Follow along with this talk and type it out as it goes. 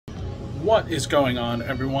What is going on,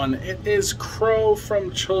 everyone? It is Crow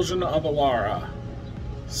from Children of Alara.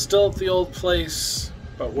 Still at the old place,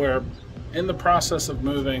 but we're in the process of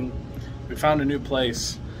moving. We found a new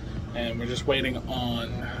place, and we're just waiting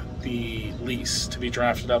on the lease to be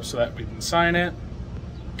drafted up so that we can sign it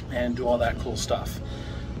and do all that cool stuff.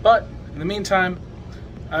 But in the meantime,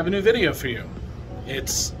 I have a new video for you.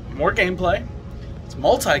 It's more gameplay. It's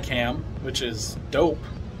multicam, which is dope.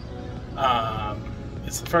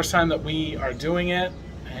 It's the first time that we are doing it,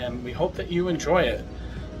 and we hope that you enjoy it.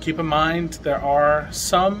 Keep in mind, there are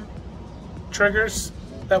some triggers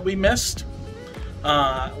that we missed.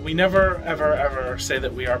 We never, ever say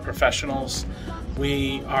that we are professionals.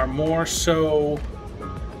 We are more so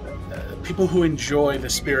people who enjoy the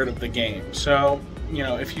spirit of the game. So, you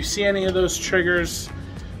know, if you see any of those triggers,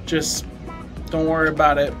 just don't worry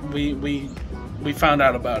about it. We found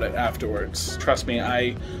out about it afterwards. Trust me,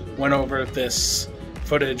 I went over this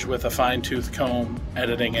footage with a fine-tooth comb,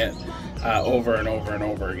 editing it over and over and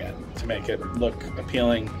over again to make it look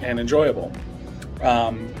appealing and enjoyable.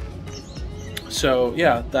 So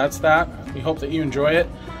yeah, that's that. We hope that you enjoy it.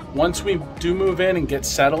 Once we do move in and get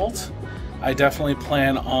settled, I definitely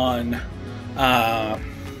plan on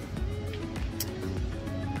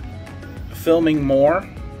filming more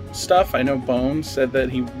stuff. I know Bones said that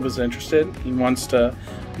he was interested. He wants to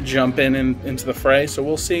jump into the fray, so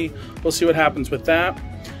we'll see what happens with that.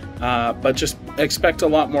 But just expect a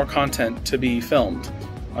lot more content to be filmed.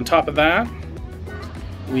 On top of that,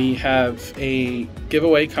 we have a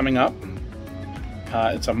giveaway coming up.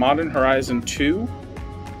 It's a Modern Horizon 2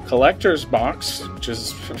 collector's box, which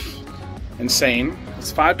is insane.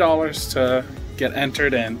 It's $5 to get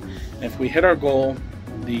entered in. And if we hit our goal,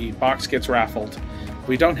 the box gets raffled. If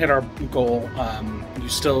we don't hit our goal, you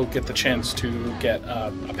still get the chance to get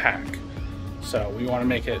a pack. So we want to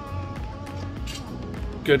make it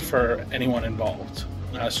good for anyone involved.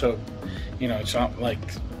 So, you know, it's not like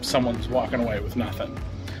someone's walking away with nothing.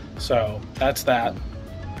 So that's that.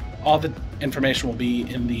 All the information will be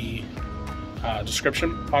in the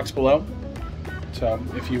description box below. So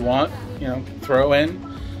if you want, you know, throw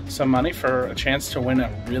in some money for a chance to win a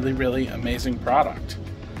really, really amazing product.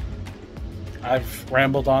 I've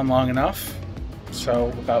rambled on long enough, so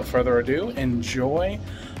without further ado, enjoy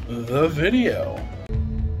the video.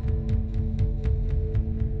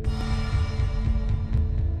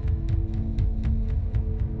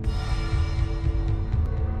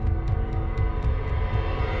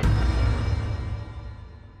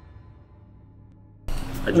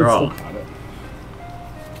 A draw.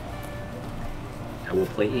 I will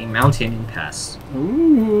play a mountain and pass.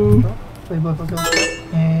 Ooh. Play both of those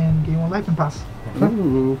and gain 1 life and pass.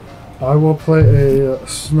 Ooh. I will play a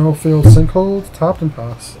snowfield sinkhole, tapped and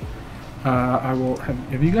pass. I will.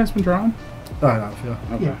 Have you guys been drawing? I have,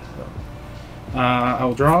 yeah. Okay. Yeah. I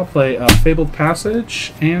will draw, play a Fabled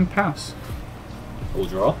Passage, and pass. I will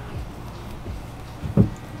draw.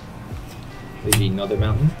 Play another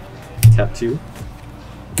mountain. Tap 2.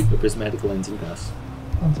 The prismatic lens and pass.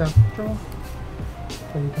 Untap, draw.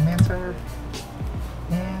 Play command tower.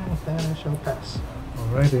 And with that, I shall pass.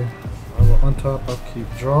 Alrighty. I will untap, upkeep,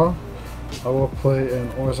 draw. I will play an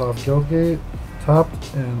Orzhov Guildgate,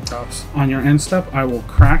 tapped, and pass. On your end step, I will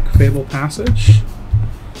crack Fabled Passage,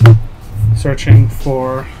 searching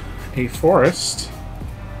for a forest,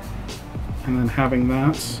 and then having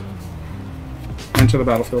that enter the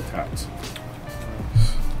battlefield tapped.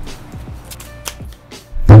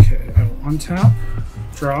 Okay, I will untap,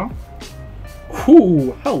 draw.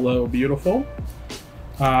 Ooh, hello, beautiful.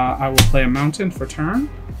 I will play a mountain for turn.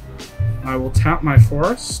 I will tap my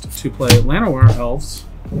forest to play Llanowar Elves,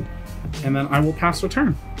 and then I will pass a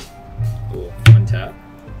turn. Cool. Untap.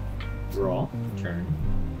 Draw. Turn.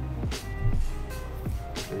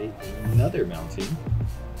 Play another mountain.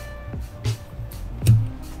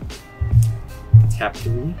 Tap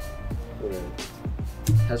 3.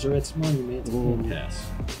 Hazoret's Monument and pass.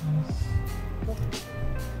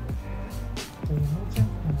 Play a mountain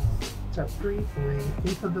and tap 3 for a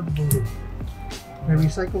Faith of the Voodoo. When I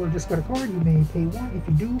recycle or discard a card, you may pay 1. If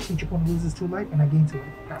you do, each opponent loses 2 life and I gain 2 life.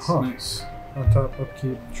 Pass. Huh. Nice. Untap,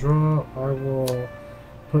 upkeep, draw. I will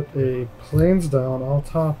put a plains down. I'll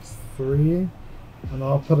top 3, and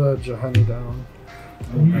I'll put a Jahani down.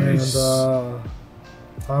 Nice. And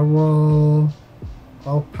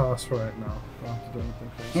I'll pass for right now. I don't have to do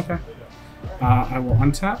anything first. Okay. I will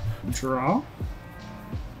untap, draw.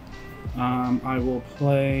 I will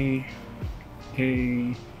play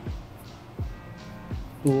a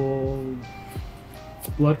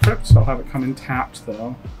Blood Crypt, so I'll have it come in tapped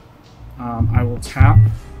though. I will tap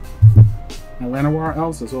my Llanowar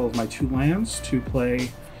Elves as well as my 2 lands to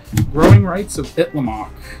play Growing Rights of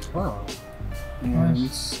Itlamok. Wow. And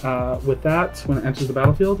with that, when it enters the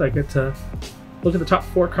battlefield, I get to look at the top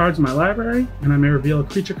 4 cards in my library, and I may reveal a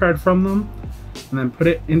creature card from them, and then put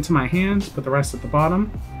it into my hand, put the rest at the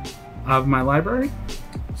bottom of my library.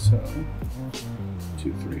 So,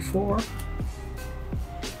 2, 3, 4.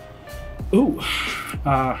 Ooh,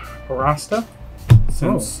 Arasta.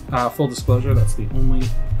 Since, full disclosure, that's the only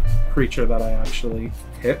creature that I actually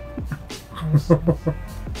hit.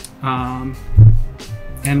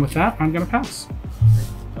 And with that, I'm going to pass.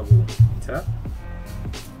 I will tap.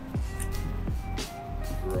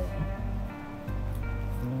 Draw.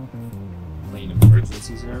 Play an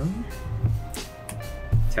emergency zone.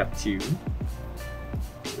 Tap 2.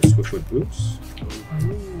 For Swiftfoot Boots.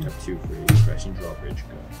 Tap 2 for a Crash and Drawbridge.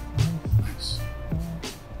 Go. Nice.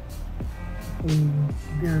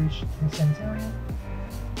 Garish and Sanitarium.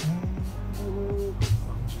 And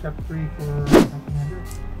step 3 for my commander.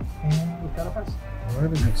 And with that, I'll pass.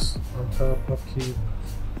 Alrighty. Nice. Untap, upkeep,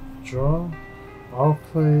 draw. I'll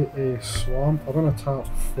play a swamp. I'm gonna tap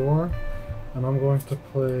 4, and I'm going to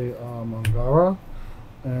play Angara,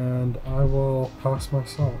 and I will pass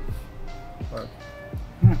myself. Alright,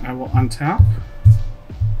 I will untap,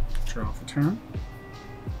 draw for turn.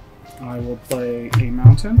 I will play a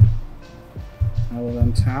mountain. I will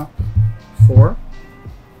then tap 4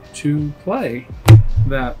 to play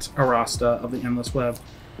that Arasta of the Endless Web.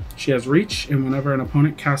 She has reach, and whenever an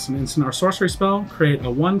opponent casts an instant or sorcery spell, create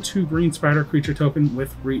a 1/2 green spider creature token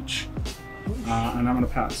with reach. And I'm going to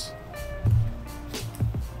pass.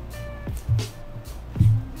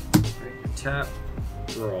 Tap,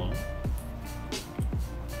 draw.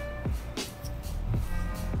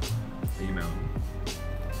 Play a mountain.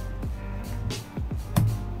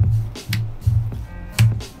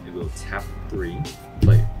 It will tap 3,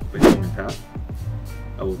 play human path.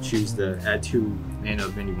 I will choose the add 2 mana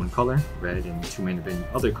of any one color, red, and 2 mana of any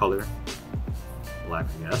other color, black,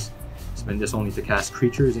 I guess. Spend this only to cast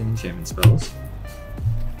creatures and enchantment spells.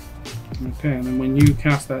 Okay, and then when you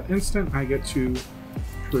cast that instant, I get to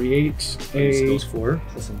create a... Skills 4,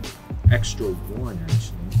 plus an extra 1,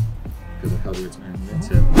 actually, because of how it's meant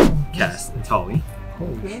to cast Etali.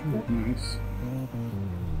 Holy shit, nice.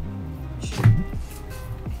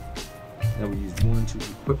 Now we use 1 to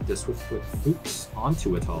equip the Swiftfoot Boots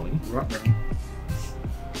onto Etali. Ruh-roh.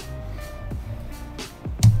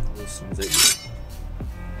 Those ones that you.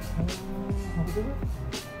 How do we do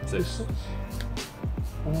it? 6.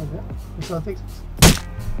 Yeah. So it takes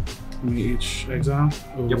We each exile?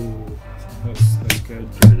 Ooh, Yep. That's good.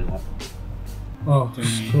 Get rid of that. Oh,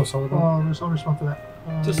 Dang. cool, solid. there's no response to that.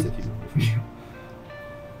 Just if you.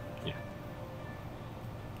 Yeah.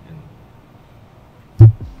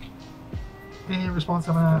 And In response,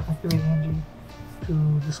 I'm gonna activate Angie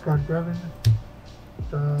to discard Brevin.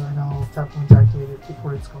 And I'll tap one to activate it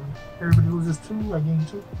before it's gone. Everybody loses 2, I gain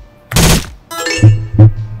 2.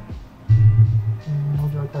 And I'll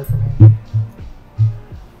draw a card from Angie.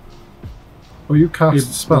 Oh, you cast You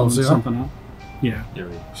spells, blow yeah? something up. Yeah. yeah,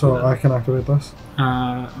 right. So I can activate this?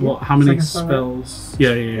 Well, how many Second spell, right? spells? Yeah.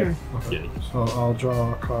 Okay. Yeah. So I'll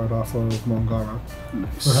draw a card off of Mongara. For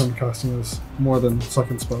Nice. him casting his more than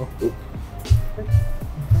second spell.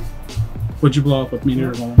 Would you blow up with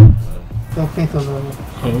Meteor Golem? The Faith of the...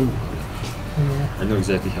 Oh. Yeah. I know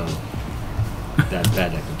exactly how that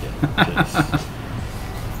bad I can get. Okay.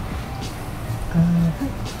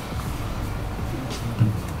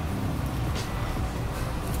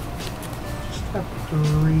 Step 3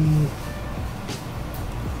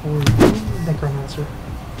 for you, Necromancer.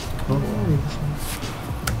 Oh, read this one.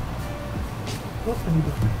 What can we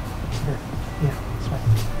do? Here. Yeah, that's fine.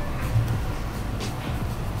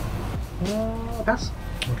 Pass.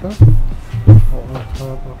 Okay. I'll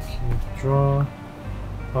untap, upkeep, draw.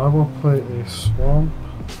 I will play a swamp.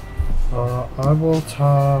 I will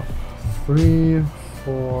tap 3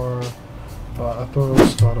 for a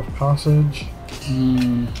Thoro's Thought of Passage.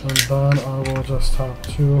 And then I will just tap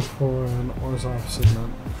 2 for an Orzhov Signet.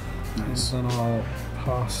 Nice. And then I'll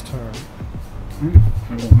pass turn. Okay.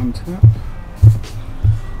 I will untap.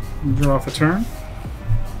 Draw for turn.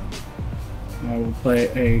 I will play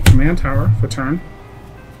a command tower for turn.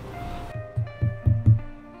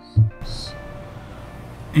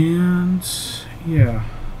 And yeah.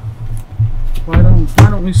 Why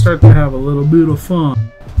don't we start to have a little bit of fun?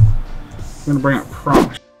 I'm gonna bring up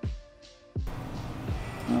Prossh.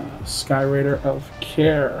 Sky Raider of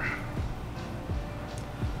Care.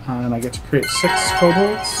 And I get to create 6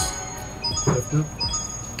 kobolds.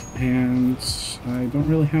 And I don't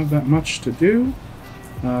really have that much to do.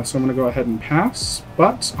 So I'm going to go ahead and pass.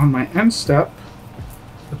 But on my end step,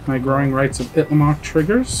 with my Growing Rights of Itlamok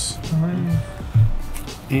triggers.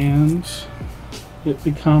 And it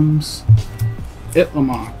becomes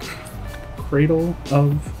Itlamok, Cradle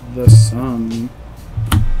of the Sun.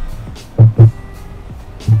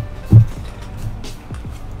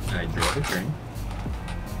 I draw the turn.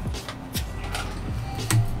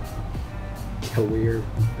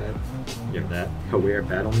 Aware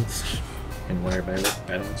battlements. And wire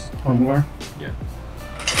battlements. One more. Yeah.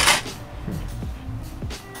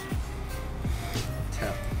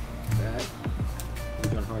 Tap that.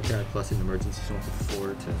 Move on hard card plus an emergency zone for 4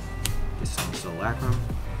 to disarm Alara.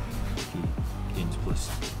 He gains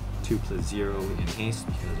 +2/+0 in haste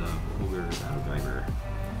because of Ogre Battle Driver.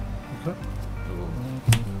 Okay.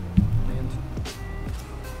 Land.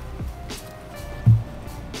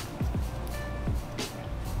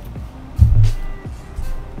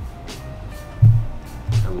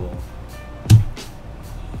 I will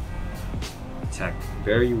attack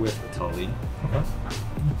Barry with Etali. Okay.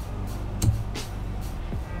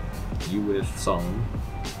 You with Solemn.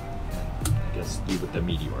 And I guess you with the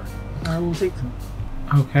Meteor. I will take 2.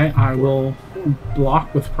 Okay, I will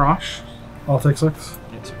block with Prossh. I'll take 6.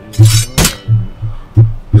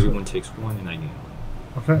 Everyone takes 1 and I gain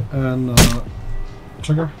 1. Okay, and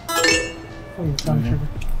trigger. Oh, yeah, sound trigger.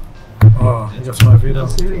 Oh, he gets my veto.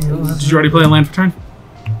 Did you already play a land for turn?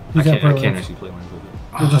 You I can't play actually play one with it.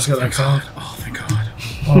 You'll just get exiled. Oh, thank God.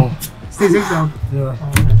 Oh, Stays exiled. yeah. Oh,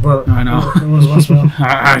 okay. But I know. It was Westvale.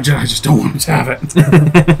 I just don't want him to have it.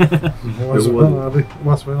 It was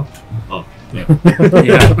Westvale. Oh, Yeah.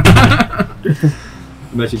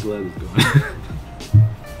 I'm actually glad it's gone.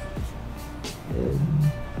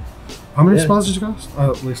 How many Yeah. spells did you cast?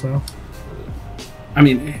 At least now. I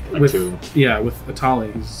mean, Like with 2. with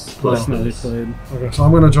Etali, he's Plus definitely this. played. Okay, so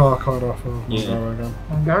I'm gonna draw a card off of Yeah. Mangara again.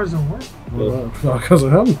 Guards don't work. Because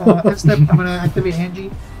of him? Next step, I'm going to activate Angie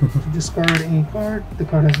to discard a card. The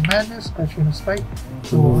card has Madness, Archfiend of Spite.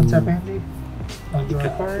 So we'll untap Angie. I'll draw a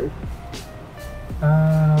card.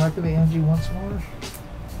 I'll activate Angie once more.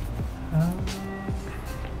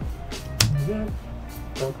 Again.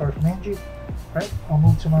 Draw a card from Angie. Right, I'll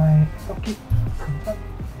move to my upkeep.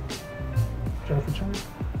 Draw for turn.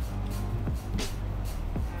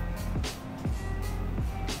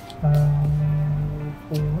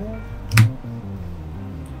 Play a land.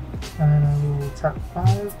 And I will tap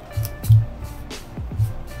 5.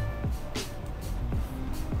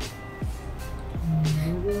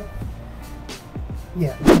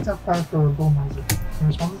 Yeah, tap 5 for Bullmiser. Any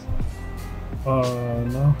responses?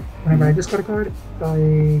 No. Whenever I discard a card,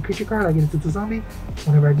 a creature card, I get a 2/2 zombie.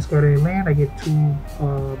 Whenever I discard a land, I get 2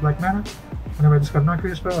 black mana. Whenever I discard a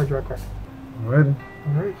non-creature spell, I draw a card. Alrighty.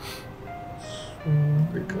 Alright.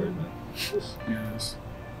 Great card, man. Just Yes.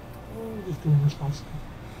 doing response.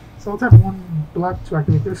 So I'll tap 1 black to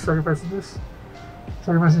activate this, sacrificing this.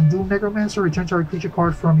 Sacrificing Doom Necromancer, return target creature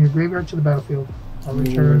card from your graveyard to the battlefield. I'll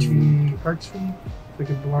return the Archfiend if I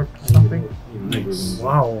can block something. Nice.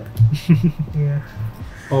 Wow. Yeah.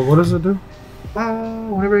 Oh, what does it do?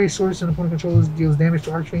 Whenever a source an opponent controls deals damage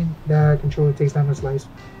to Archfiend, that controller takes that much life,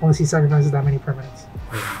 unless he sacrifices that many permanents.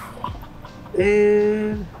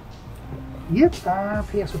 And yep,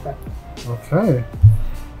 PS with that. Okay.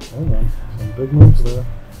 Hold on. Some big moves there.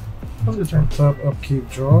 That was a good turn. Tap, upkeep,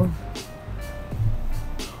 draw.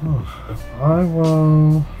 I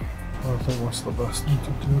will. I think what's the best thing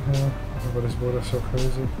to do here? Everybody's board is so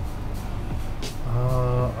crazy.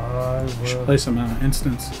 I You should will. play some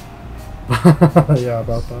instants. Yeah,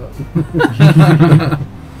 about that.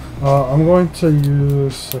 I'm going to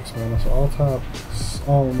use 6 mana, so I'll tap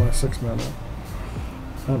all of my 6 mana.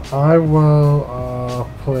 And I will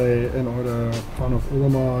play in order Fun of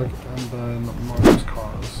Ulamog and then Marty's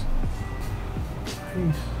Cause.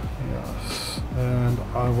 Yes. And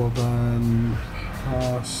I will then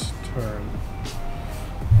pass turn.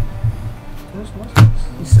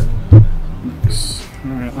 Nice.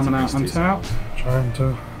 Alright, I'm gonna untap. Trying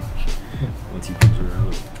to. Once he pings her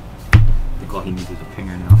out, I think all he needs is a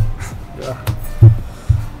pinger now. Yeah.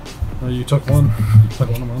 Oh, you took one. You took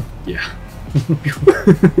one of mine. Yeah.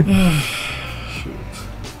 Shoot.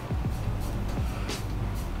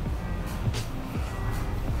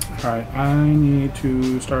 Alright, I need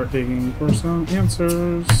to start digging for some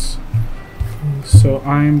answers. So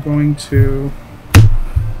I'm going to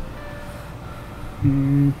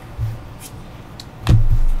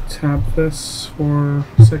tap this for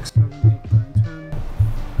 6, 7, 8, 9, 10.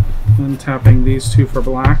 Then tapping these 2 for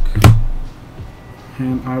black.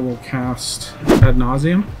 And I will cast Ad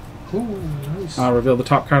Nauseam. Ooh, nice. Reveal the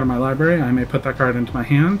top card of my library. I may put that card into my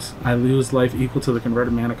hand. I lose life equal to the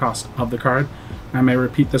converted mana cost of the card. I may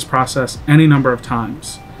repeat this process any number of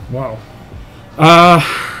times. Wow.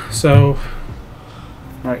 So,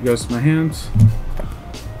 alright, goes to my hands.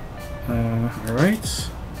 Alright.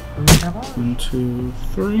 1, 2,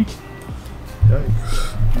 3.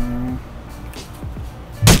 Yikes.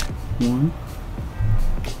 1.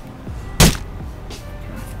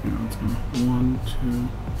 Okay, now it's 1, 2,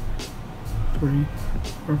 3,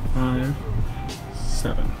 4, 5,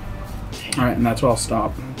 7. Alright, and that's where I'll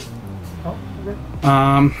stop. Oh, okay.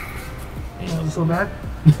 And So bad?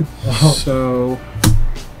 So,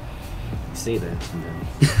 say that.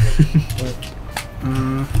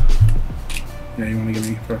 yeah, you want to give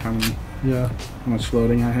me for how much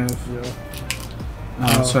floating I have?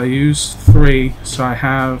 Yeah. So I use 3, so I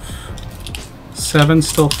have 7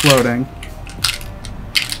 still floating.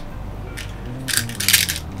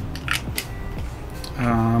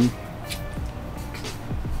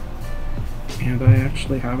 And I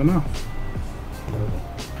actually have enough.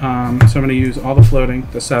 So I'm going to use all the floating,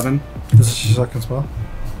 the 7. Is this your second spell?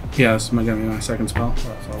 Yeah, this is going to be my second spell.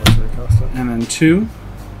 Alright, so I'll let you cast it. And then 2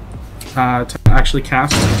 to actually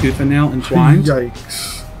cast Tooth and Nail Entwined.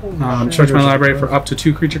 Yikes. Search my library for up to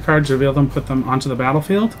 2 creature cards, reveal them, put them onto the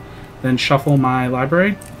battlefield, then shuffle my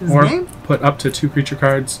library, or put up to 2 creature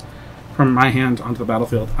cards from my hand onto the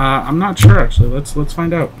battlefield. I'm not sure actually. Let's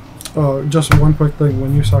find out. Oh, just one quick thing.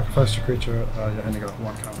 When you sacrifice your creature, you're ending up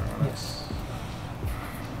 1 counter on it. Yes.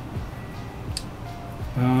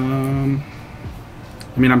 I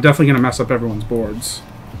mean, I'm definitely gonna mess up everyone's boards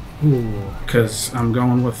Ooh. because I'm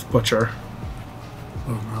going with Butcher.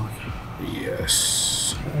 Oh, Malik.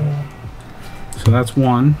 Yes. So that's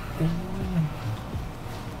 1,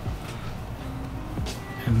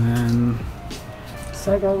 and then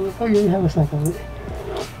Psycho. Oh, you have a Psycho.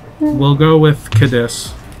 we'll go with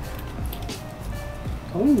Kadis.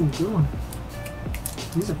 Oh, good one.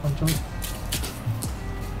 These are fun choices.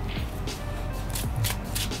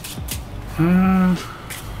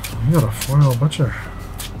 You got a foil butcher.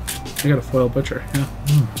 I got a foil Butcher. Yeah.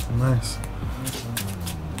 Nice.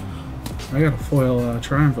 I got a foil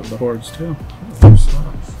Triumph of the Hordes too. Oh,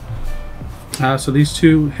 snaps. So these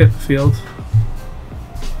 2 hit the field.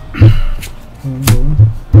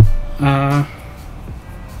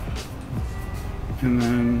 And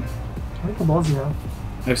then How many balls do you have?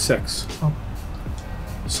 I have 6. Oh.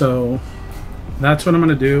 So that's what I'm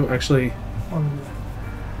gonna do. Actually, Oh,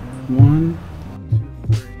 1,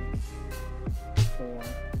 2, 3, 4.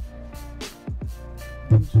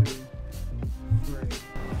 1, 2, 3.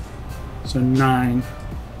 So 9.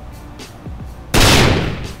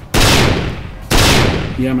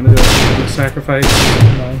 Yeah, I'm gonna do it. I'm gonna sacrifice.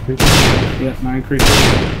 9 creatures. Yeah, 9 creatures.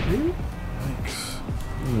 really? Yikes.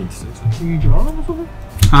 You need to say something. Do you draw them or something?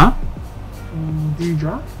 Huh? Do you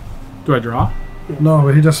draw? Do I draw? No,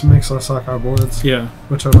 but he just makes us sack our boards, Yeah.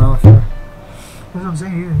 which are Malik here. That's what I'm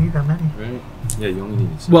saying. You didn't need that many. Right? Yeah, you only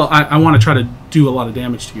need 6. Well, I want to try to do a lot of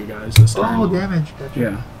damage to you guys this time. Oh, damage. Gotcha.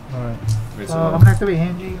 Yeah. Alright. Right, I'm gonna activate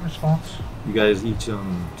Angie in response. you guys each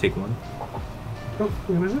take 1. Oh,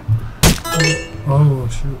 wait, what is it? Oh,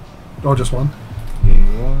 shoot. Oh, just 1?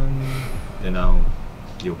 Gain 1. Then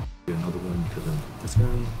you'll get another 1 because of this guy.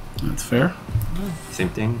 That's fair. Same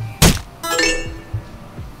thing.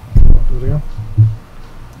 Do it again.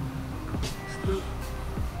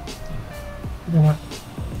 Then what?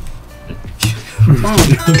 Oh,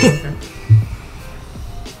 okay.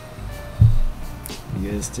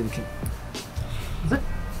 You guys take it. Is it?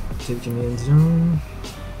 Take command zone.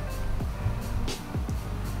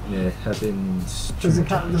 Yeah, it happens. Does it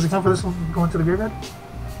count for this one going to the graveyard?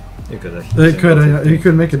 It could They could, you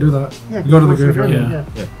could make it do that. Yeah. Go to the it goes graveyard.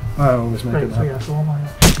 Yeah. I always make Right, it so that. yeah, so one more.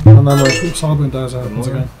 And then like Solomon dies out once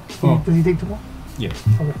more? again. Yeah. Does he take 2 more? Yeah.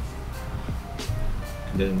 Okay.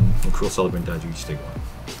 Then when Cruel Celebrant dies, you each take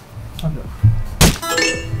 1. Okay.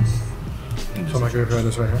 And So my graveyard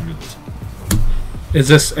is right here. Is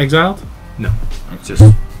this exiled? No, it's just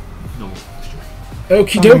normal.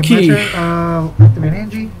 Okie Okay, my dokie. turn. Activate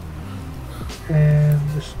Angie. And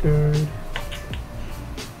discard.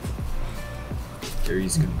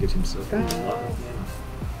 Gary's gonna get himself.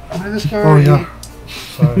 I'm gonna discard. Oh, yeah.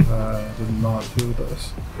 Sorry, I did not do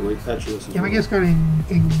this. Wait, Patrick. Yeah, I'm gonna discard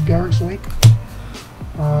in Garrick's Wake.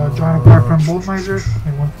 Drawing a card from Battlemages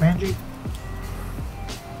and 1 from Angie.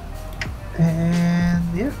 And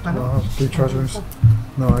yeah, I know. 3 treasures.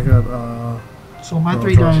 No, I got, So my no,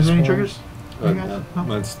 3 dies. Prossh Any is triggers? You guys? No?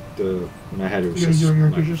 Mine's the when I had it was You just guys do your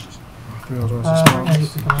my- creatures? 3 of those I'm gonna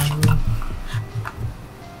spells. take the command.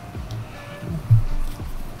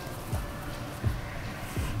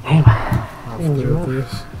 I'll There we do go.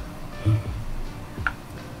 these.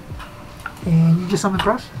 And you just summon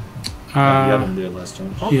Prossh? You had him there last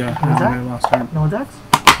turn. Oh, Yeah, I had him there last turn. No attacks?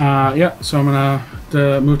 Yeah, so I'm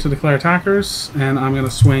gonna move to declare attackers, and I'm gonna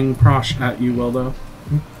swing Prossh at you, Wildo.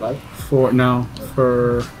 5? For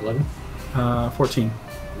 11? 14.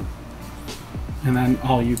 And then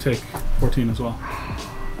all you take 14 as well.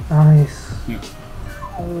 Nice. Yeah.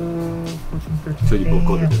 14, 13. So you both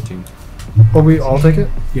go to 13. Oh, we all take it?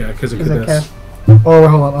 Yeah, because it Is could that this. Oh, wait,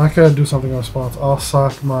 hold on. I can do something in response. I'll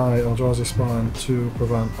sack my Eldrazi Spawn to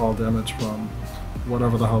prevent all damage from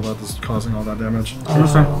whatever the hell that is causing all that damage. Okay,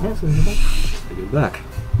 so you go I get back.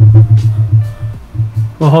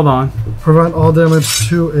 Well, hold on. Prevent all damage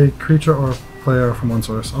to a creature or player from one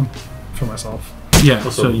source. For myself. Yeah,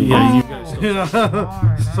 Also, so yeah, you guys. back. Yeah. Alright,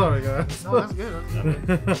 nice. Sorry, guys. No, that's good. That's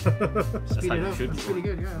good. That's Speed how it you up. should That's do pretty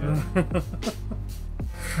it. good, yeah.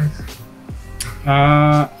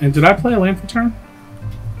 Nice. And did I play a land for turn?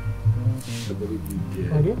 I believe you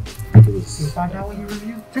did. I did. It You was find out when you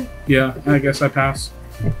review? Take. Yeah, I guess I pass.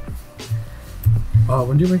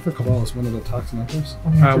 When do you make the Cabalist? When it attacks and enters?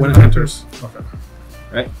 When it enters. Okay.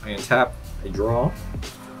 right. I untap. I draw.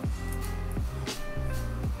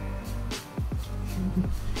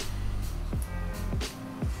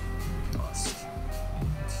 Lost.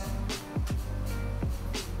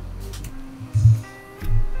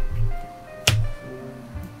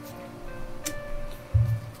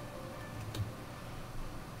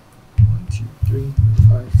 One, two, 3,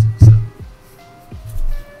 5, 6, 7.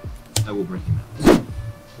 I will bring him out.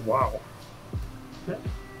 Wow. Okay.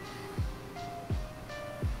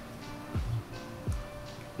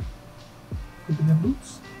 Open them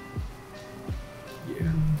boots.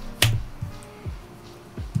 Yeah.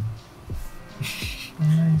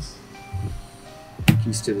 Nice.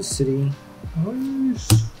 Keys to the city. Nice.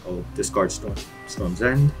 I'll discard Storm's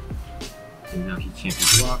End. And now he can't be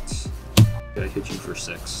blocked. Gotta hit you for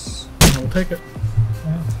 6. I'll take it.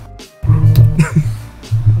 Yeah.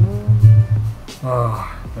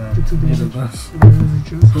 Ah, man. Get 2 Needed damage. this. Whatever you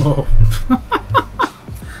choose. Oh.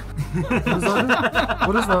 What is that?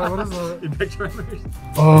 What is that? What is that? Impact Tremors.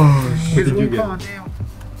 Oh, shit. What did you One get? con, damn.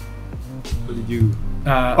 What did you?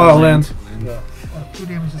 Oh, land. Yeah. 2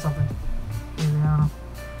 damage or something. Maybe, I don't know.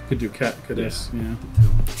 Could do cat, could this, yeah.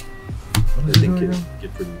 What I is he think doing it again?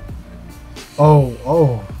 get pretty.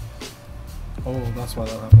 Oh, that's why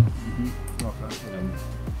that happened. Mm-hmm. Okay.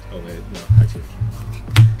 Oh wait, no, actually.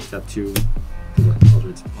 Tap 2.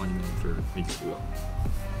 Eldritch Monument for Mage's Wheel.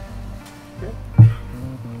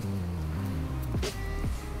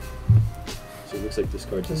 So it looks like this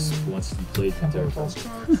card just wants to be played the entire False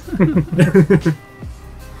time. card.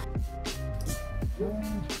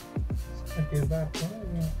 Okay, back.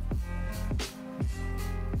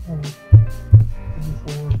 For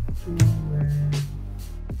 2 and.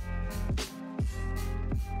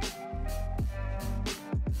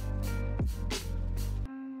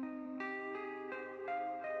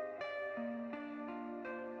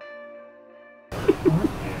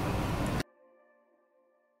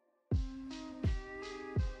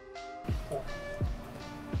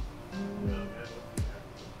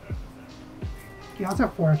 Yeah, I'll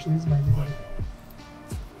tap 4 actually. This might be better.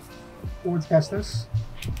 Forwards cast this.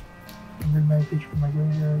 And then my creature from my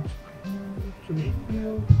graveyard to the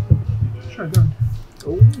field. Sure, go ahead.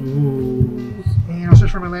 Ooh. And I'll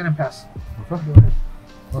search for my land and pass. Okay. Go ahead.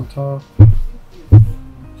 On top.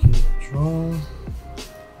 Keep draw.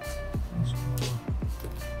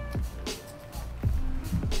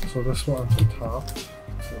 So this one's on top. So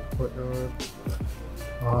courtyard.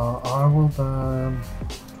 I will then.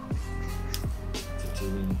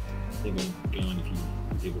 I think I'm gone if you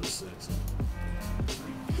was able to set. So.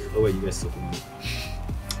 Oh wait, you guys took one.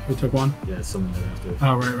 We took one? Yeah, someone that after.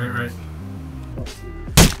 Oh, right.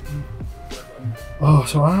 Oh,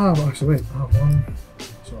 so I have actually wait. I have one.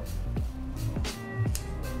 So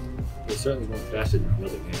It's certainly going faster than the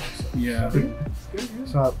other game. So. Yeah.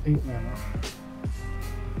 so I have 8 mana.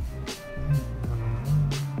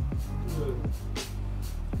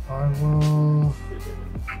 I will.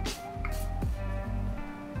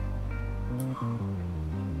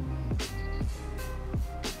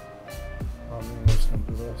 I'm just gonna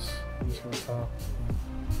do this. I'm just gonna tap.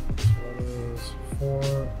 So that is 4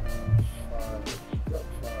 and 5. Got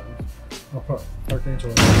 5. I'll put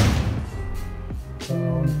Archangel down.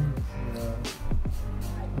 Yeah.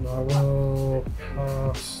 And I will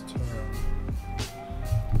pass turn.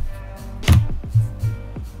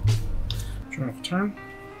 Draft turn.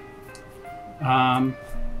 Wanna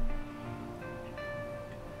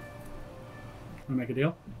make a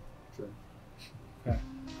deal? Sure. Okay.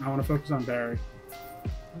 I want to focus on Barry.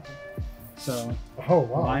 So, Oh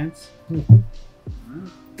wow. Alliance.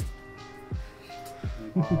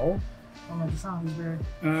 Wow. don't like the sound of this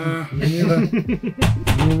Me neither.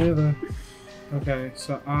 Me neither. Okay,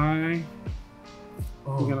 so I'm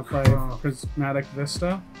gonna play Prismatic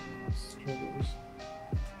Vista. Triggers.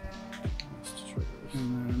 Triggers.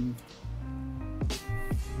 And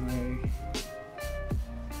then I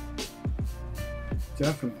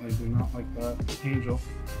definitely do not like that Angel.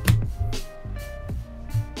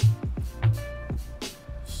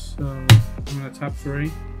 So I'm gonna tap 3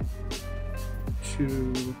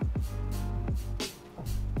 to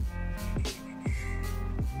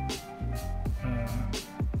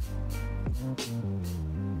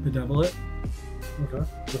bedevil it. Okay.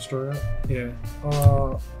 Destroy it. Yeah.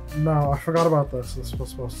 No, I forgot about this. This was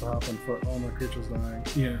supposed to happen for all my creatures dying.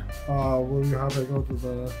 Yeah. Will you have it go to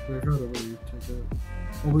the graveyard or will you take it?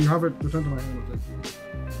 Or will you have it return to my hand or take it?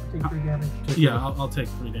 Take 3 damage. Yeah, I'll take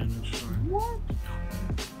 3 damage. What?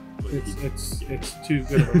 It's too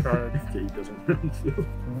good of a card. Yeah, he doesn't really feel.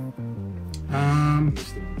 And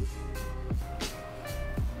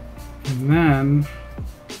then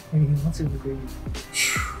Maybe he wants it to be.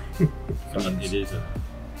 I mean, it is a.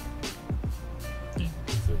 Yeah,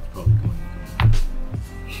 so it's probably going to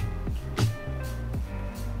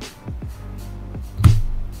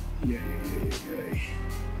yeah.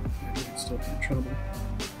 It's still in trouble.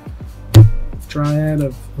 Dryad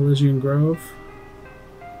of Elysian Grove.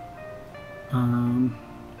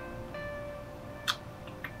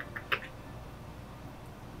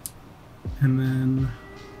 And then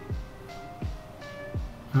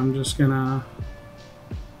I'm gonna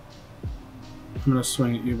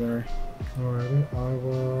swing at you, Barry. Alrighty, I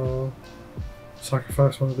will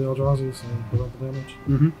sacrifice one of the Eldrazi's and prevent the damage.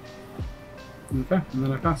 Okay, and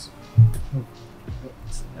then I pass.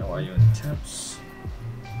 So now are you in taps?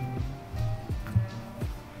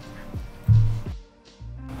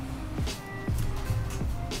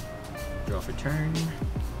 Draw for turn.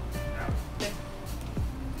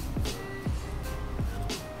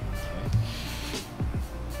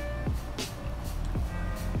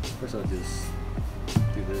 First I'll just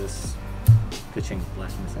do this pitching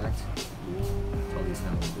blasphemous act. All these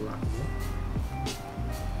now blockable.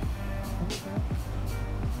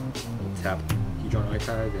 We'll tap Hedron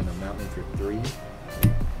Archive and a mountain for 3.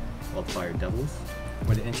 Multiplier Devils.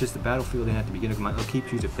 When it enters the battlefield and at the beginning of my upkeep,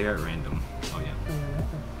 choose a player at random. Oh yeah.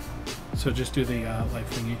 So just do the life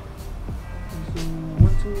thingy. So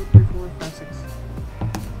 1, 2, 3, 4, 5, 6.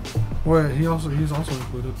 Wait, he's also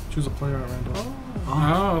included. Choose a player at random.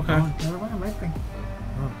 Oh, okay. Never mind, my thing.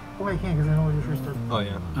 Oh, I can't because I know what your first turn. Oh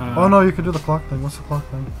yeah. Oh no, you can do the clock thing. What's the clock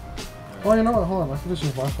thing? Oh, you know what? Hold on. I can just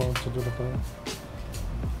use my phone to do the thing.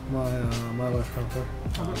 My life counter.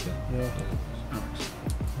 Oh, okay. Yeah. Here.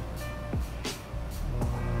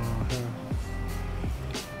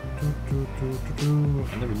 I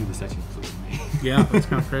never knew this section included me. Yeah, that's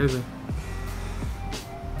kind of crazy.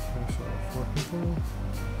 Okay, so 4 people.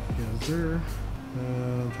 Yes, sir.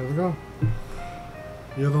 And here we go.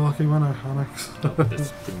 You're the lucky winner, Onyx.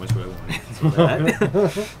 That's pretty much what I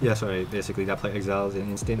wanted. So yeah, so basically that player exiles an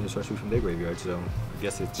instant and sorcery from their graveyard, so I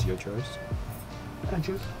guess it's your choice. I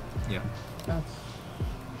choose. Yeah. That's.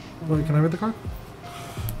 Wait, can I read the card?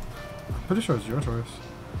 I'm pretty sure it's your choice.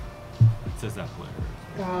 It says that player.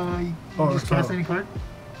 You Oh, just it's cast not. any card?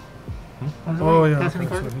 Oh yeah, Cast any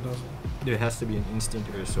okay, card? so he doesn't. There has to be an instant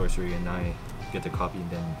or a sorcery, and I get the copy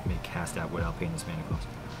and then make cast that without paying this mana cost.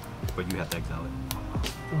 But you have to exile it.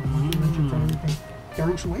 Mention for everything.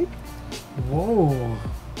 Garruk's Wake? Whoa. You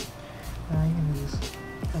can do this.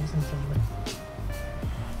 Have some somewhere.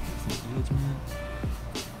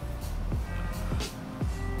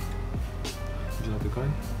 Would you like a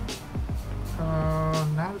card?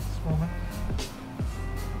 Not at this moment.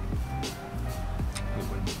 Wait,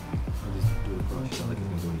 wait. I'll just do the Prossh. It's not like it's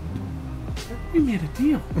gonna do anything. We made a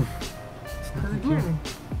deal. Doesn't do anything.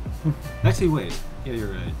 Actually, wait. Yeah,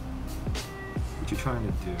 you're right. What you trying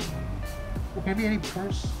to do? Well, maybe any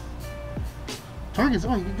purse. Targets.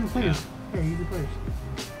 Oh, you can do players. Yeah, you do players.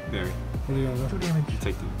 Barry, What are you gonna 2 do? damage. you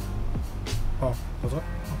take the. Oh, what's up?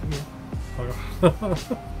 Yeah. Okay.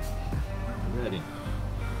 Ready.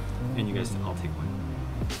 And you guys all take 1.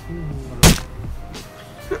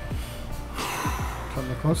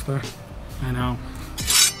 Cutting it close there. I know.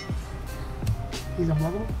 He's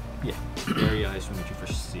unblockable? Yeah. Barry, I swing at you for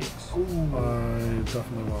 6. I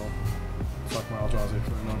definitely will suck my Eldrazi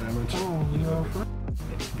for no damage. Oh, you're for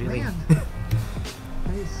Really? land.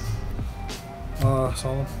 Nice.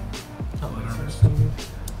 Solemn. That's so good.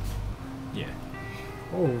 Yeah.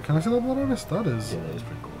 Oh, can I see that blood artist? That is. Yeah, that is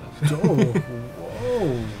pretty cool. Oh,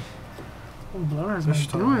 whoa. Oh, Blur's Fish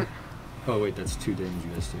gonna do time. it. Oh wait, that's 2 damage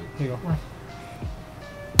you guys do. Here you go.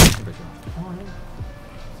 Okay, sure. Oh, yeah.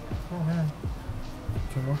 Oh man.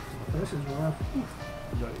 2 more. This is rough.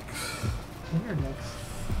 Yikes. In your decks.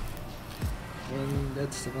 And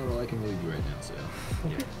that's about all I can really do right now, so.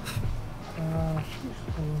 Okay. Yeah. Sheesh.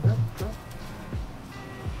 That,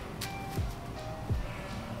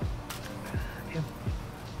 Damn.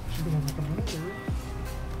 Should be like a minute there.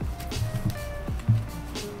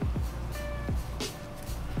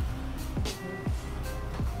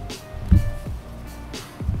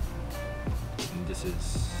 And this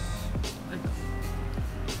is.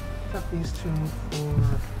 Tap these 2 for.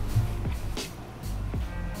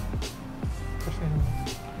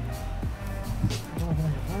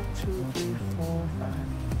 One, 2, 3, 4, 5.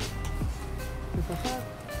 3, 4, 5.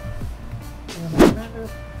 And my commander.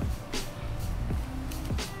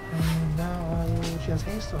 And now she has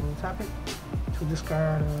haste, so we'll tap it to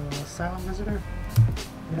discard a silent visitor.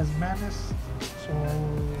 It has madness, so I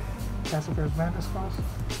will cast it for his madness cost.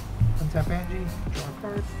 Untap Angie, draw a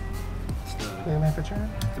card. Play a land for turn.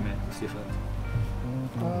 What's the effect?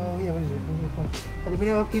 Oh, yeah, what is it? At the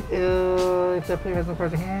beginning of upkeep, if that player has no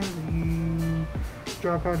cards in hand, you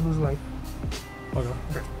draw a card, lose life. Okay.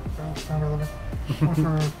 Okay. Not relevant. One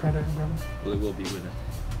for Predator and Gremlin. Well, it will be with it.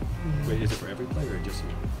 Wait, is it for every player or just you?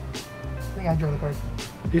 I think I draw the card.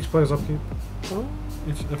 Each player's upkeep. Oh?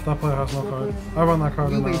 If that player has no card. I run that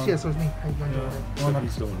card in Wait, round. yeah, so it's me. I draw the card. Well,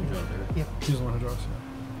 He's the one who draws it. Yep. he's the one who draws, yeah.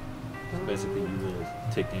 So basically, you will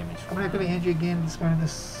take damage. I'm gonna activate Angie again, discarding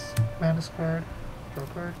this madness card. Draw a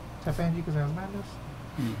card. Tap Angie because I have madness.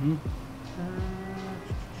 Mm-hmm.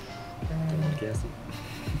 Come on, And Cassie.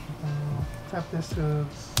 tap this to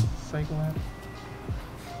cycle it.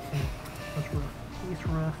 Yeah, that's rough. It's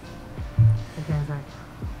rough. Okay, it's like,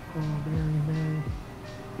 oh, very.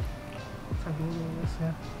 It's like Wildo, this,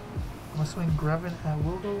 yeah. I'm gonna swing Grevin at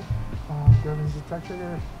Wildo. Grevin's attack trigger.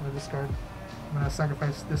 I'm gonna discard. I'm gonna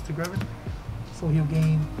sacrifice this to Grevin. So he'll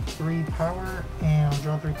gain 3 power and I'll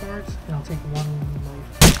draw 3 cards and I'll take 1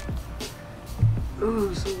 life.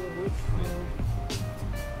 Ooh, so wait.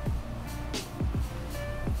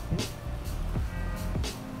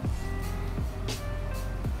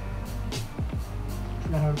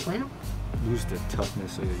 Forgot how to play him. Lose the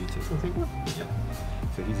toughness so you take. So take 1. Yeah.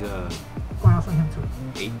 So he's Oh, and I'll swing him too.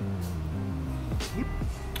 8. Yep.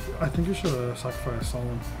 I think you should sacrifice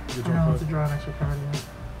someone. You I draw know, a I have card. to draw an extra card, yeah.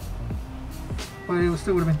 But it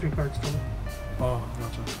still would have been 3 cards total. Oh,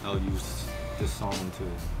 gotcha. I'll use this Solomon to.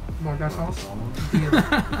 More that's all? the Solomon. Yeah.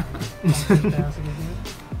 That's a good deal.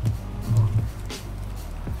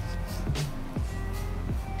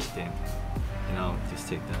 Damn. And I'll just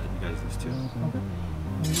take that. You guys lose 2. Okay.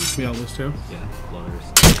 We all lose too. Yeah, blooders.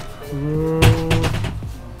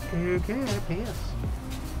 Okay, I pass.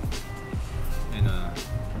 And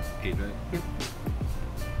 8, right? Yep.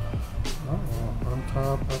 Oh, on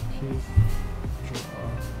top, upkeep, draw.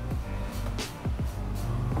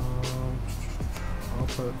 I'll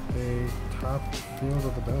put a top field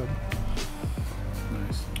of the dead.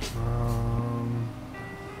 Nice.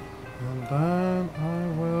 And then I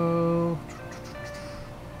will.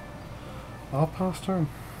 I'll pass turn.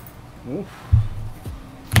 Oof.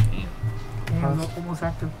 Damn. And Pass. almost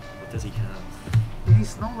active. What does he have? You need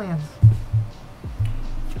snowlands.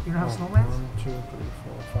 You don't have snowlands? 1, 2, 3, 4,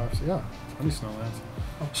 5, 6. Yeah, I need snowlands.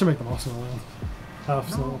 Should make them all snowlands. Half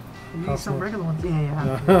No, snow. you need half some snow. regular ones. Yeah, Yeah.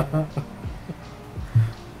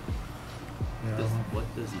 Yeah. What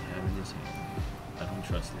does he have in his hand? I don't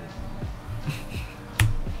trust it.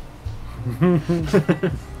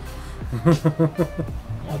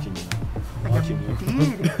 Watching you. Like Watching I'm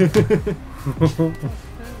you. dead.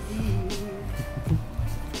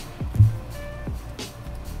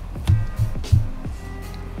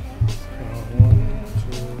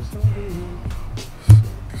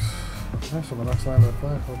 Okay, so the next line I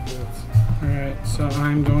play, hopefully it's. Alright, so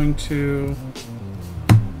I'm going to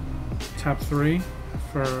tap 3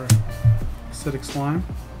 for Acidic Slime.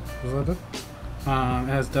 What does that do?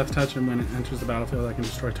 It has Death Touch, and when it enters the battlefield, I can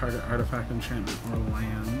destroy target artifact, enchantment, or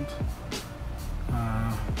land.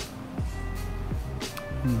 I'm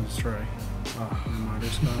gonna destroy Reminder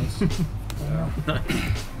Spells.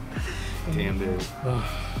 Damn, dude.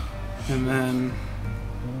 And then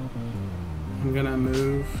I'm gonna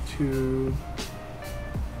move to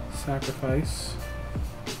sacrifice.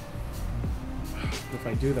 If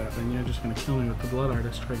I do that, then you're just gonna kill me with the Blood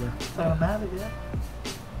Artist trigger. It's automatic, yeah.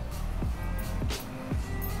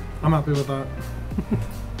 I'm happy with that.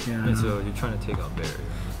 Yeah. And so you're trying to take out barrier.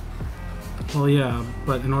 Well, yeah,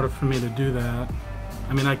 but in order for me to do that,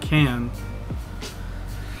 I mean, I can.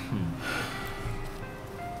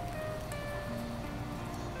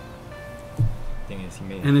 Thing thing is, he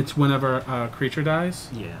may. And it's whenever a creature dies?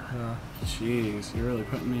 Yeah. Jeez, you're really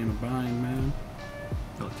putting me in a bind, man.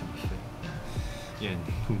 Oh, to be fair. Yeah, and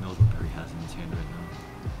who knows what Barry has in his hand right now.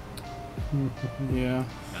 Yeah.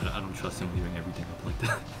 I don't trust him leaving everything up like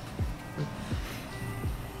that.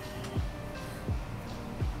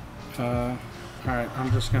 Alright,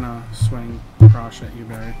 I'm just gonna swing Prossh at you,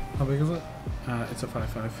 Barry. How big is it? It's a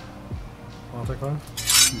 5/5. I'll take 5.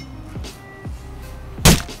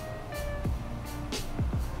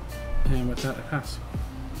 And with that, I pass.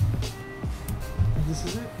 And this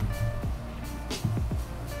is it.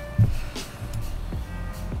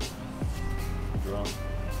 Draw.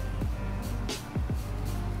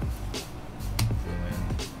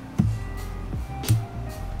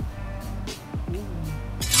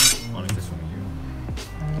 Onyx, this one of you.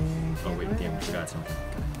 Oh wait, damn, I forgot something.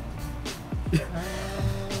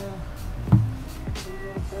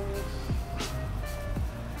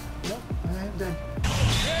 Nope, I'm dead.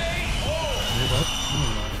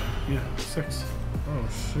 Yeah, 6. Oh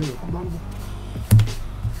shoot. Unblockable.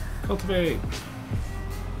 Cultivate.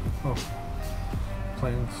 Oh.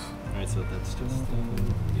 Planes. Alright, so that's just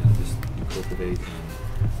yeah, just you cultivate and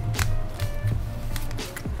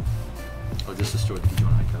I'll just destroy the D1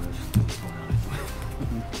 high counters. It's going on anyway.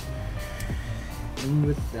 And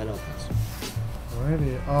with that I'll pass.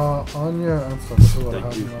 Alrighty. On your answer, this is what I Like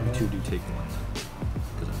have you in my hand. two do take one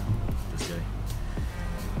because I know this guy.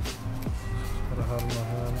 What I have in my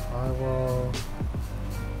hand. I will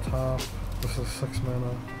tap. This is 6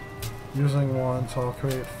 mana. Using 1, so I'll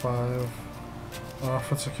create 5.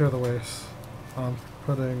 For secure the waste, I'm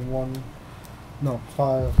putting 5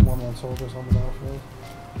 1/1 soldiers on the battlefield.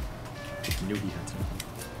 I knew he had something.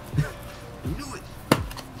 I knew it!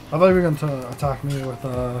 I thought you were going to attack me with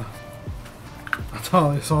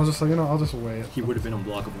Etali, so I was just like, you know, I'll just wait. He would have been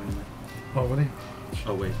unblockable anyway. Oh, would he?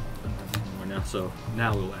 Oh wait, now so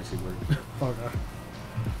now it'll actually work. Okay.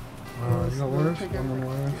 You got warriors? 1/1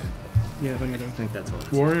 warriors? Yeah, I think I do. I think that's all.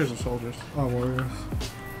 It's Warriors or soldiers? Oh, warriors.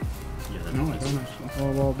 Yeah, that's No, all I it's- don't actually.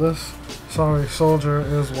 Oh, well, this, sorry, soldier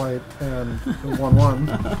is white and 1/1.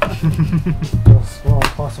 Just wrong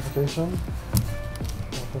classification.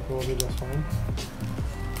 I think we'll be just fine.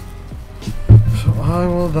 So I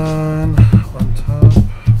will then untap.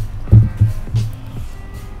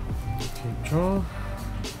 Keep draw.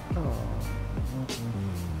 Oh.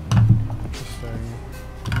 Interesting.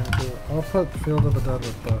 I'll put Field of the Dead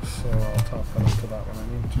with this, so I'll top that into that when I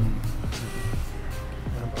need to.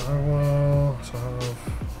 And I will so I have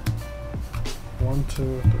 1,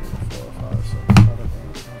 2, 3, 4, 5, 6, 7,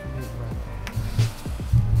 8, 9,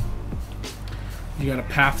 10. You got a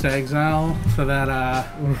path to exile for that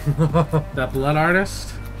that blood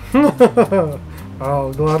artist?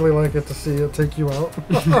 I'll gladly like it to see it take you out.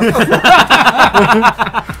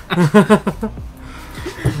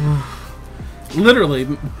 Literally,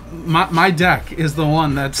 my deck is the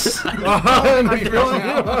one that's.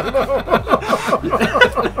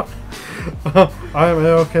 I am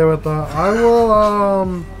okay with that. I will oh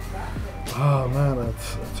man,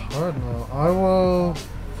 it's hard now.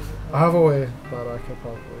 I have a way that I could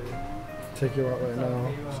probably take you out right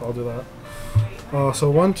now, so I'll do that. So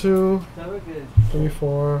 1, 2, 3,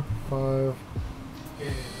 4, 5.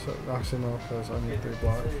 Actually no, because I need 3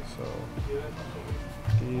 blocks. So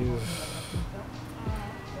these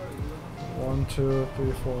 1, 2,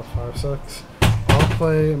 3, 4, 5, 6. I'll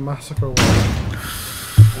play Massacre 1.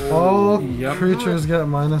 All creatures get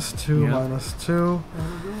 -2, -2.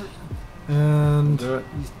 And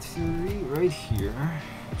These 3 right here.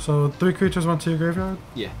 so 3 creatures went to your graveyard?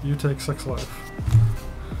 Yeah. You take 6 life.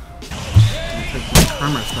 I'll take my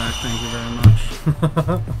tremors back, thank you very much.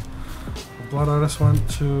 Blood Artist went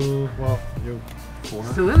to, well, you. 4.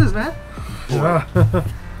 Still in this, man. Yeah.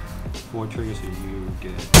 4 triggers, so you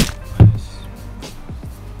get -4.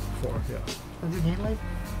 4, yeah. Does it gain life?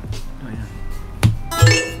 Oh yeah.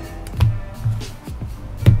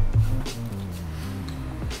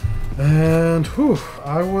 And whew,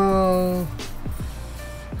 I will.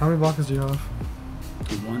 How many blockers do you have?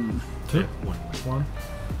 1. 2? Yeah, 1. 1.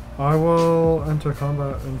 I will enter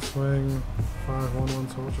combat and swing 5 1/1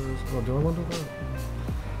 soldiers. Oh, do I want to do that?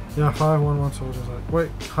 Yeah, 5 1/1 soldiers. Wait,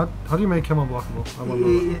 how do you make him unblockable? I wonder.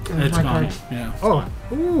 It's my gone. card. Yeah. Oh,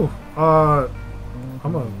 ooh.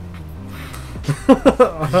 I'm a.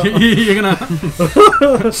 You're gonna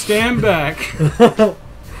stand back.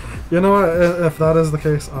 You know what? If that is the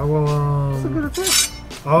case, I will. That's a good attack.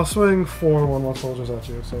 I'll swing 4 1/1 soldiers at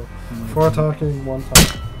you. So 4 attacking, 1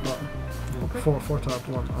 tap. Okay. 4 tapped,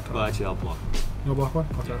 1 attack. Well, actually, I'll block. You'll block 1?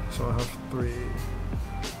 Okay, so I have 3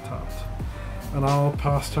 tapped. And I'll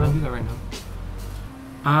pass Can I do turn. that right now?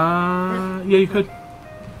 Yeah, you could.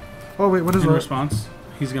 Oh wait, what is In that? response,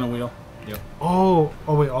 he's gonna wheel. Yep. Oh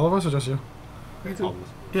wait, all of us or just you? Me too. Always.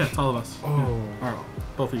 Yeah, it's all of us. Oh. Yeah. Or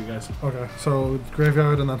both of you guys. Okay, so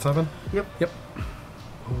graveyard and then 7? Yep.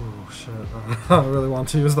 Oh shit, I really want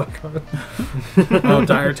to use that card. Oh,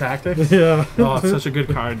 Dire Tactics? Yeah. Oh, it's such a good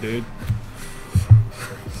card, dude.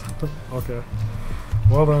 Okay.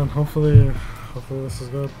 Well then, hopefully this is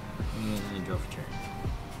good. And you draw for turn.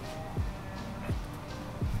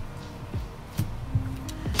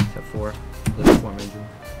 Step 4. Level 4 major.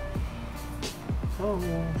 Oh,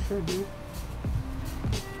 sure, dude.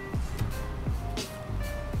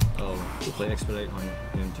 Oh, play expedite on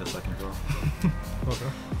him just like I can draw.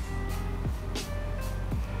 Okay.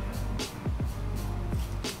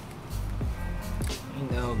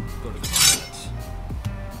 And now go to combat.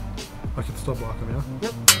 I can still block him, yeah?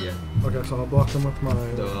 Yep. Yeah. Okay, so I'll block him with my...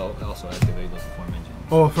 Though I'll also activate level 4 major.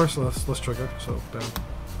 Oh, first let's trigger, so down.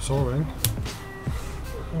 Soul Ring.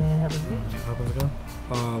 And happens again. Happens again.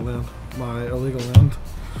 Land. My illegal land.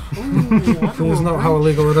 Ooh, Please note how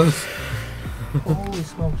illegal it is. Holy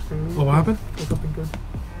smokes, dude. Oh, what happened? There's something good.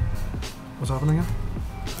 What's happening again?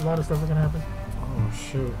 A lot of stuff is gonna happen. Oh,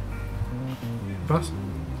 shoot. Pass?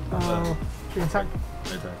 The attack.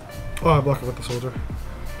 Attack. Oh, I block it with the soldier.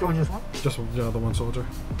 Go just one. Just, yeah, the one soldier.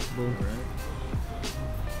 Boom. Alright.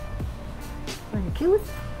 And you kill it.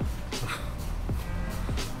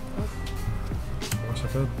 I wish I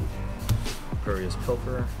could. Furious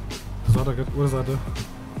Pilfer. Is that a good... What does that do?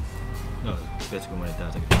 No, basically when it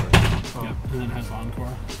dies, I get a card. Oh, Yeah, and then it has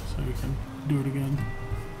Encore, so you can do it again.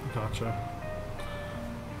 gotcha.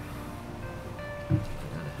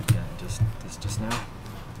 Yeah, just now.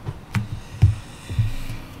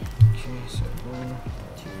 Okay, so 1,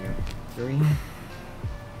 2, 3.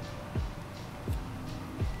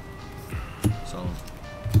 Solemn.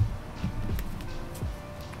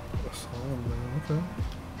 Solemn, man. Okay.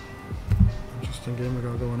 Interesting game we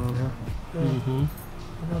got going on here. Yeah. Mm-hmm.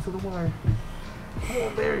 And now to the wire. Oh,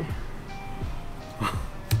 Barry.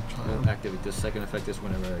 I'll activate this second effect is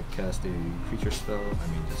whenever I cast a creature spell. I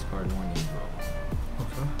mean, discard 1 and draw.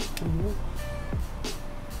 Okay.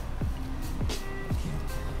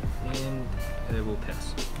 And it will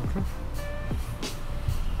pass. Okay.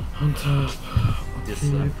 On top. This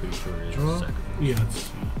Okay. I'm pretty sure is Draw. sacrifice. Yeah,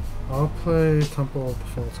 it's... I'll play Temple of the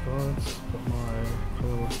False Gods, put my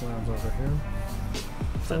colorless lands over here.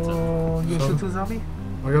 That's it. Oh, you So- have 2 zombie?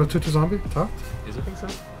 I got a 2/2 zombie, tapped? Is I it? think so.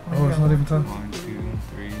 Oh, it's not even tapped. 1, 2,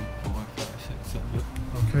 3, 4, 5, 6, 7. Yep.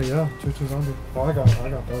 Okay, yeah, 2/2 zombie. Oh, I got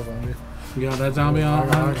that zombie. You got that zombie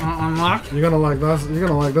on lock? You're gonna like that. You're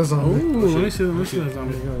gonna like this zombie. Ooh, let me see that There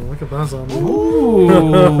zombie. you go. Look at that zombie. Ooh.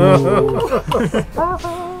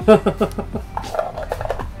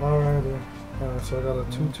 Alrighty. Alright, so I got a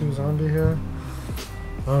 2/2 zombie here.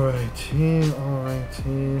 Alright, team. Make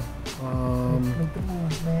the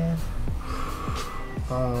move, man.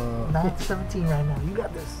 9 to 17 right now. You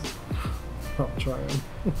got this. I'm trying.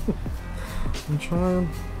 I'm trying.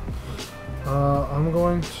 I'm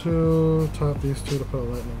going to tap these 2 to put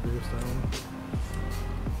lightning greaves down.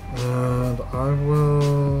 And I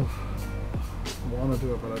will want to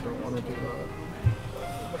do it, but I don't want to do that.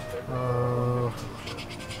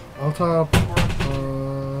 I'll tap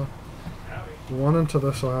 1 into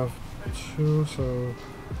this, so I have 2, so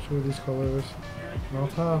 2 of these colors. And I'll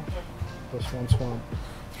tap this 1 swamp.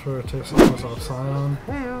 Sure, it takes us off Scion.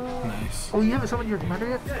 Hey-o. Nice. Oh, you haven't summoned your commander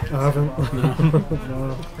yet? I haven't.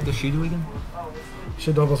 No. What does she do again?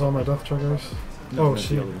 She doubles all my death triggers. No, Oh, that's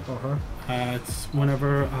she. the other. Oh, her. It's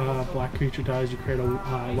whenever a black creature dies, you create a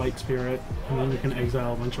white spirit, and then you can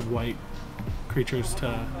exile a bunch of white creatures to,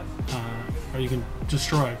 or you can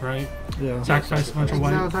destroy, right? Yeah. Sacrifice a bunch of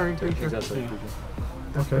white. Exile target creature. Exactly. Yeah.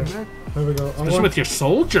 That's Okay. pretty good. Here we go. Especially with your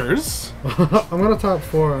soldiers. I'm gonna tap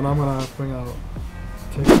 4, and I'm gonna bring out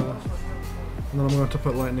Teysa, and then I'm going to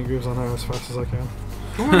put lightning grooves on her as fast as I can.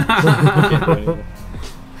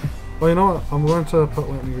 Well, you know what? I'm going to put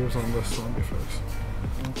lightning grooves on this zombie first,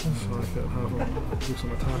 so I can have him do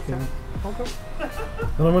some attacking. Okay.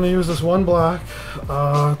 And I'm going to use this 1 black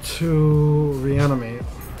to reanimate.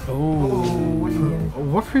 Oh, what do you get?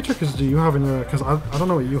 What creature do you have in your? Because I don't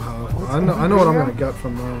know what you have. I know what I'm going to get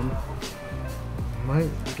from them. Might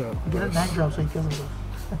get Get a this. 9-drop so you kill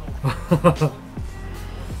him.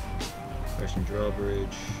 Russian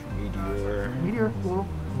Drawbridge, Meteor. Meteor, well,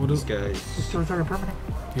 What These is? guys. destroy target permanent.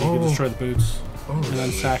 You can destroy the boots, Oh, and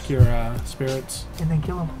then sack your spirits. And then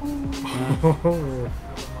kill him. Oh,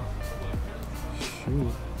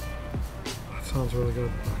 shoot. That sounds really good.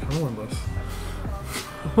 I kind of want this.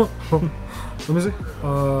 Let me see.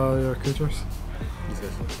 Your creatures. These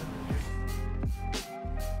guys.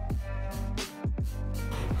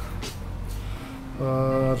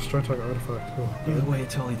 Destroy target artifact. Cool. Either way,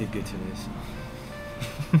 Etali did good today. So.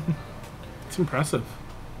 It's impressive.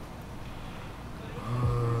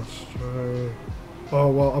 Destroy. Oh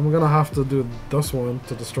well, I'm gonna have to do this one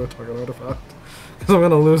to destroy target artifact because I'm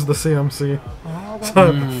gonna lose the CMC. So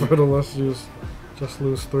I prefer to just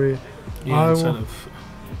lose 3. Yeah, instead of.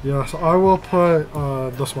 Yeah, so I will put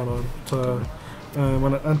this one on to, and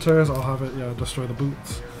when it enters, I'll have it destroy the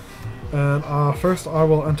boots. And first, I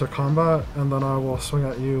will enter combat, and then I will swing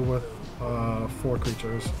at you with 4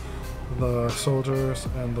 creatures, the soldiers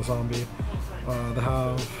and the zombie. They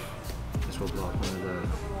have. This will block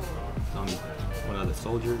one of the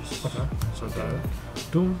soldiers. Okay, so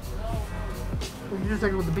Doom. You just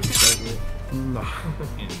take it with the big stick? Nah.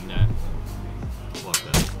 And that. Block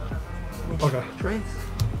that. Okay. Trades.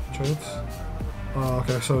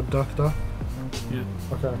 Okay, so death. Yeah.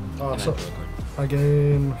 Okay. So I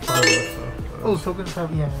gain 5 life. Oh, token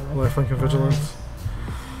 5. Yeah. Life and vigilance.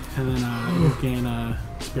 And then you gain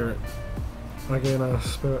spirit. I gain a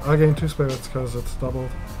spirit. I gain 2 spirits because it's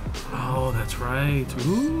doubled. Oh, that's right.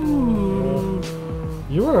 Ooh.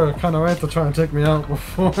 You were kind of right to try and take me out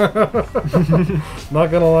before.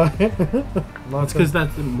 Not gonna lie. It's because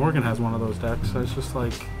that Morgan has one of those decks. So it's just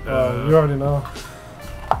like. You already know.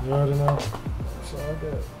 So I'll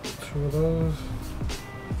get 2 of those.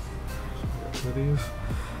 2 of these.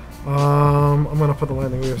 I'm gonna put the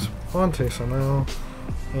lightning weaves on Teysa now,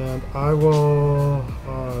 and I will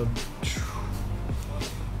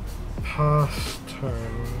pass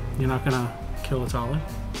turn. You're not gonna kill Etali?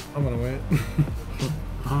 I'm gonna wait.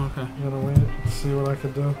 Oh, okay. I'm gonna wait. See what I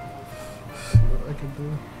can do.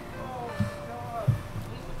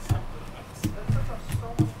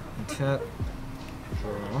 Tap.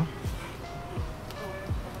 Draw.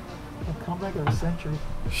 A comeback of a century.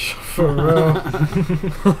 For real.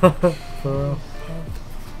 For real.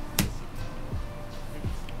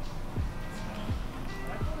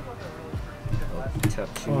 Tap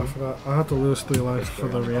 2. Oh, I forgot. I have to lose 3 life for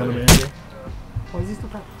the reanimation. Oh, is he still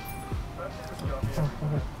tap? Oh,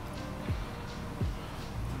 okay.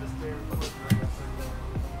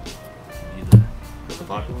 The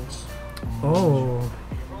populace. Oh.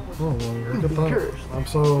 Oh, well, look at that. Cursed. I'm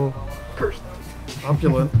so Cursed.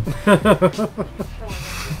 opulent.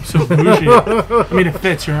 So bougie. I mean, it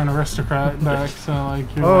fits. You're an aristocrat deck, so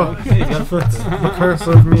like. You're like, That's the curse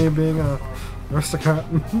of me being a aristocrat.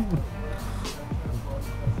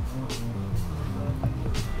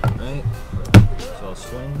 Right. So I'll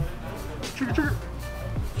swing. Trigger.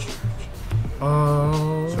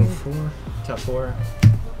 Swing 4. Tap 4.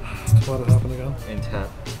 What had happened again? And tap.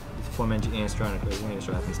 Aforementioned Anastronic.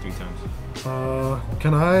 Anastronic happens 3 times.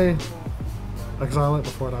 Can I exile it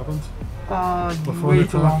before it happens? You Before waited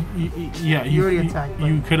the too time? long. Yeah, You already attacked, but-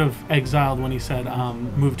 You could have exiled when he said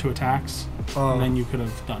move to attacks, Oh. and then you could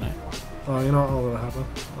have done it. You know what will happen?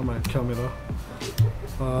 It might kill me though.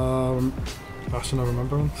 Bastion of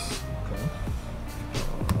Remembrance. Okay.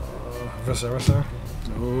 Viserysar.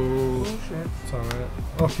 Oh. Oh shit. It's alright.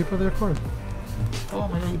 Oh, keep it the accord. Oh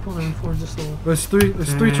my god, you pulled it before just so. There's 3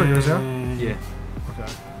 triggers, yeah? Yeah.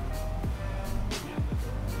 Okay.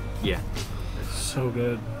 Yeah. So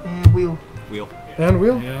good. And wheel. Wheel. And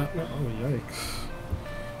wheel? Yeah. Oh,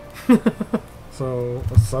 yikes. So,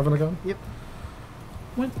 a 7 again? Yep.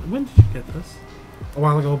 When did you get this? A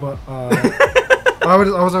while ago, but I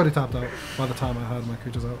was already tapped out by the time I had my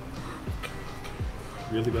creatures out.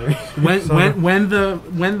 Really, Barry? When the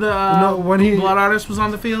No, when he- Blood Artist was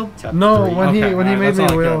on the field? Tap No, 3. when he Okay, made that's me all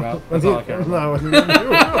a I care wheel. about. That's all I care about. No, when he made me a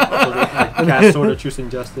wheel. I cast Sword of Truth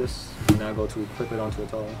and Justice. And now go to equip it onto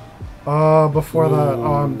Etali. Before that,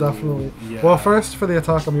 I'm definitely. Yeah. Well, first for the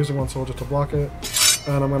attack, I'm using 1 soldier to block it,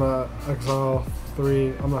 and I'm gonna exile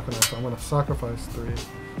 3. I'm not gonna exile. I'm gonna sacrifice 3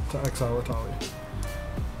 to exile Etali.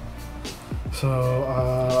 So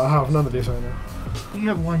I have none of these right now. You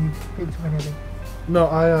have 1, you paid too many, I think. No,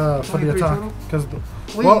 I for the 23 attack total? because.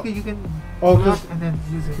 Well, Well, you can oh, block 'cause- and then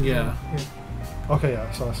use it. Yeah. Okay,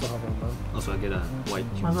 yeah. So I still have 1 then. Also, I get a white.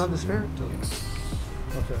 Might as well have the spirit.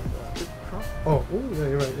 Okay. Oh, ooh, yeah,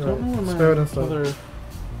 you're right. You're Don't know right. when my Spirit instead. other Spirit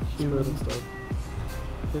human instead.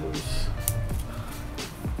 is.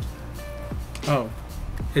 Oh,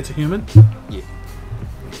 it's a human? Yeah.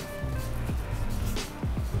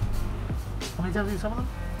 How many times have you summoned them?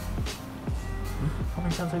 How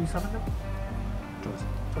many times have you summoned them?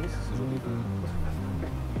 Twice.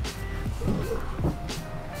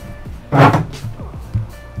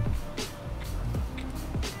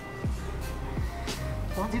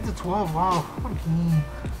 Seventeen to 12. Wow, what a game!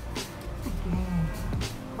 What a game!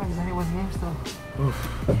 Like it's anyone's game still. Oof.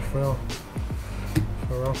 Fail.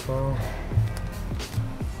 For real.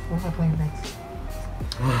 What am I playing next?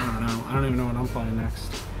 I don't know. I don't even know what I'm playing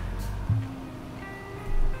next.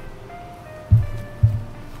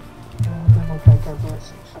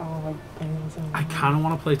 I kind of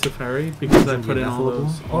want to play Teferi because I put in all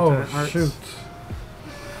those alternate arts. Shoot.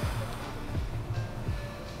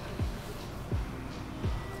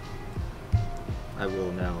 I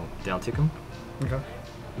will now down tick him. Okay.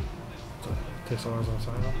 So, Teysa was on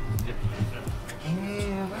side. Yep.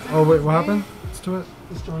 Oh wait, what happened? Let's do it.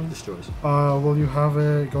 Destroys. Will you have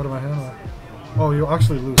it go to my hand? Or? Oh, you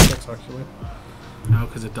actually lose 6 actually. No,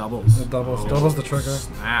 because it doubles. It doubles. Doubles the trigger.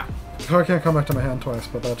 Snap. I can't come back to my hand twice,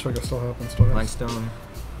 but that trigger still happens twice. Mindstone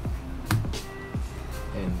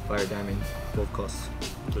and Fire Diamond both cost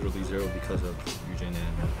literally 0 because of Eugen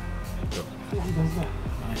and Joe. Yeah, he does that.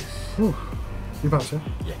 Nice. Whew. You bounce, yeah?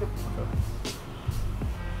 Yeah. Okay.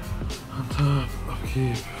 On top,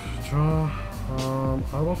 upkeep, draw.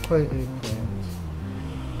 I will play a plant.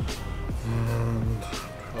 And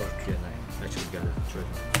Oh, yeah, I actually got a treasure.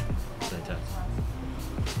 Attack.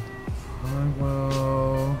 I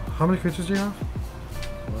will. How many creatures do you have?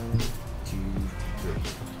 1, 2, 3. 3.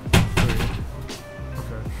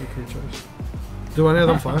 Okay, 3 creatures. Do any of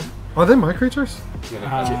them fly? Are they my creatures?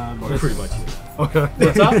 Yeah, pretty much. Okay.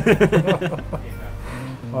 What's up?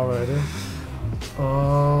 Alrighty.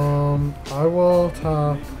 I will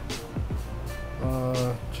tap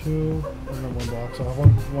 2 and then 1 box. I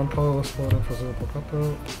have one colorless floating for 0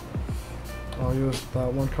 cutthroat. I'll use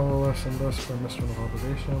that 1 colorless in this for Mystery of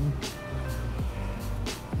Obligation.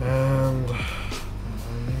 And I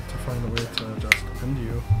need to find a way to just end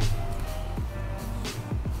you.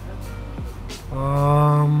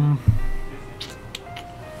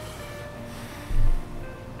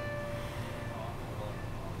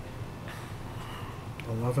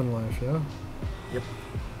 Life, yeah? Yep.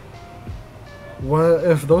 What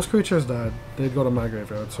if those creatures died? They'd go to my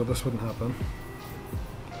graveyard, so this wouldn't happen.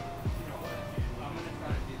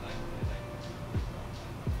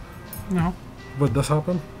 No. Would this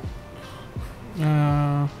happen?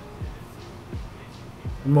 Well,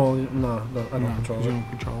 no, I don't control it. You don't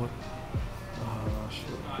control it.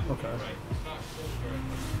 Shoot. Okay.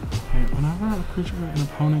 Okay, whenever a creature an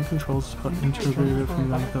opponent controls is put into a graveyard from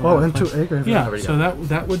the battlefield. Oh, into a graveyard. Yeah, so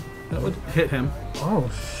that would hit him. Oh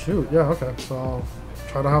shoot! Yeah, okay. So I'll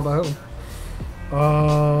try to have that hit him.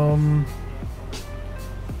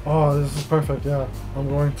 Oh, this is perfect. Yeah, I'm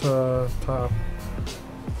going to tap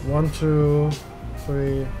 1, 2,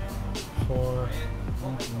 3, 4,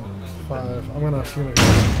 5. I'm gonna fumigate,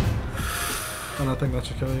 and I think that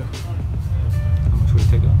should kill you. How much would it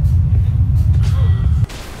take out?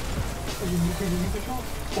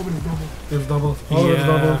 It's doubled. Oh, yeah. it's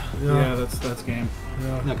doubled. Yeah, that's game.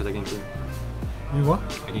 Yeah. No, because I gained 3. You what?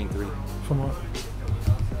 I gained 3. From what?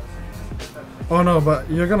 Oh no, but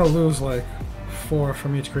you're gonna lose like 4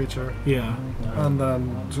 from each creature. Yeah. And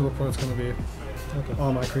then Zuliport's gonna be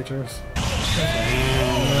all my creatures.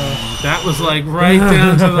 That was like right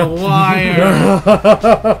down to the wire.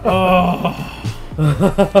 Oh.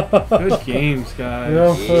 Good games, guys.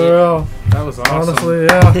 Yeah, for real. That was awesome. Honestly,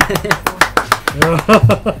 yeah.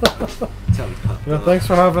 Yeah, thanks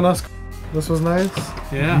for having us. This was nice.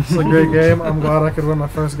 Yeah. It's a great game. I'm glad I could win my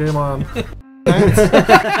first game on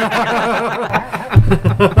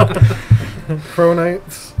Pro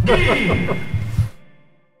Nights.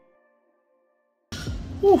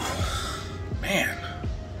 Whew. Man.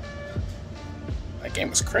 That game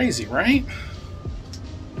was crazy, right?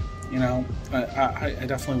 You know, I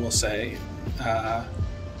definitely will say,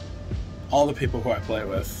 all the people who I play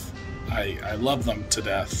with, I love them to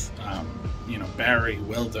death. You know, Barry,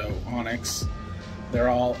 Wildo, Onyx, they're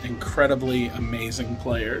all incredibly amazing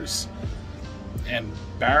players. And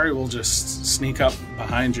Barry will just sneak up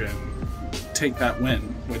behind you and take that win,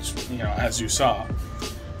 which, you know, as you saw.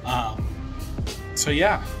 So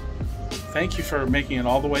yeah, thank you for making it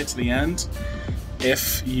all the way to the end.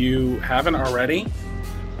 If you haven't already,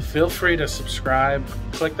 feel free to subscribe,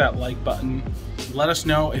 click that like button. Let us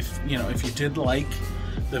know if you did like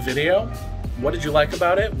the video. What did you like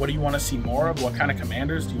about it? What do you want to see more of? What kind of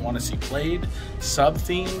commanders do you want to see played? Sub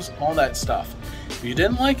themes, all that stuff. If you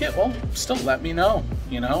didn't like it, well, still let me know.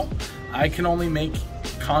 You know, I can only make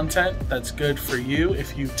content that's good for you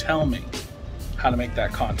if you tell me how to make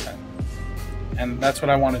that content. And that's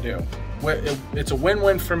what I want to do. It's a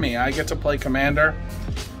win-win for me. I get to play Commander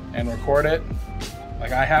and record it.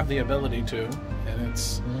 Like, I have the ability to, and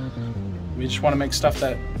we just want to make stuff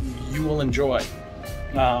that you will enjoy.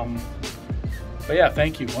 But yeah,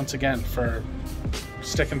 thank you once again for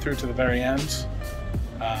sticking through to the very end.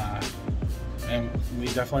 And we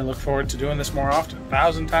definitely look forward to doing this more often,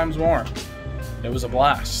 1,000 times more. It was a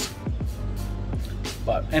blast. But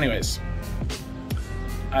But anyways,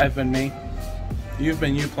 I've been me. You've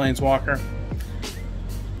been you, Planeswalker.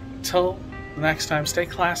 Till next time, stay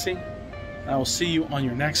classy. I will see you on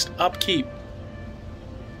your next upkeep.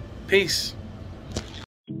 Peace.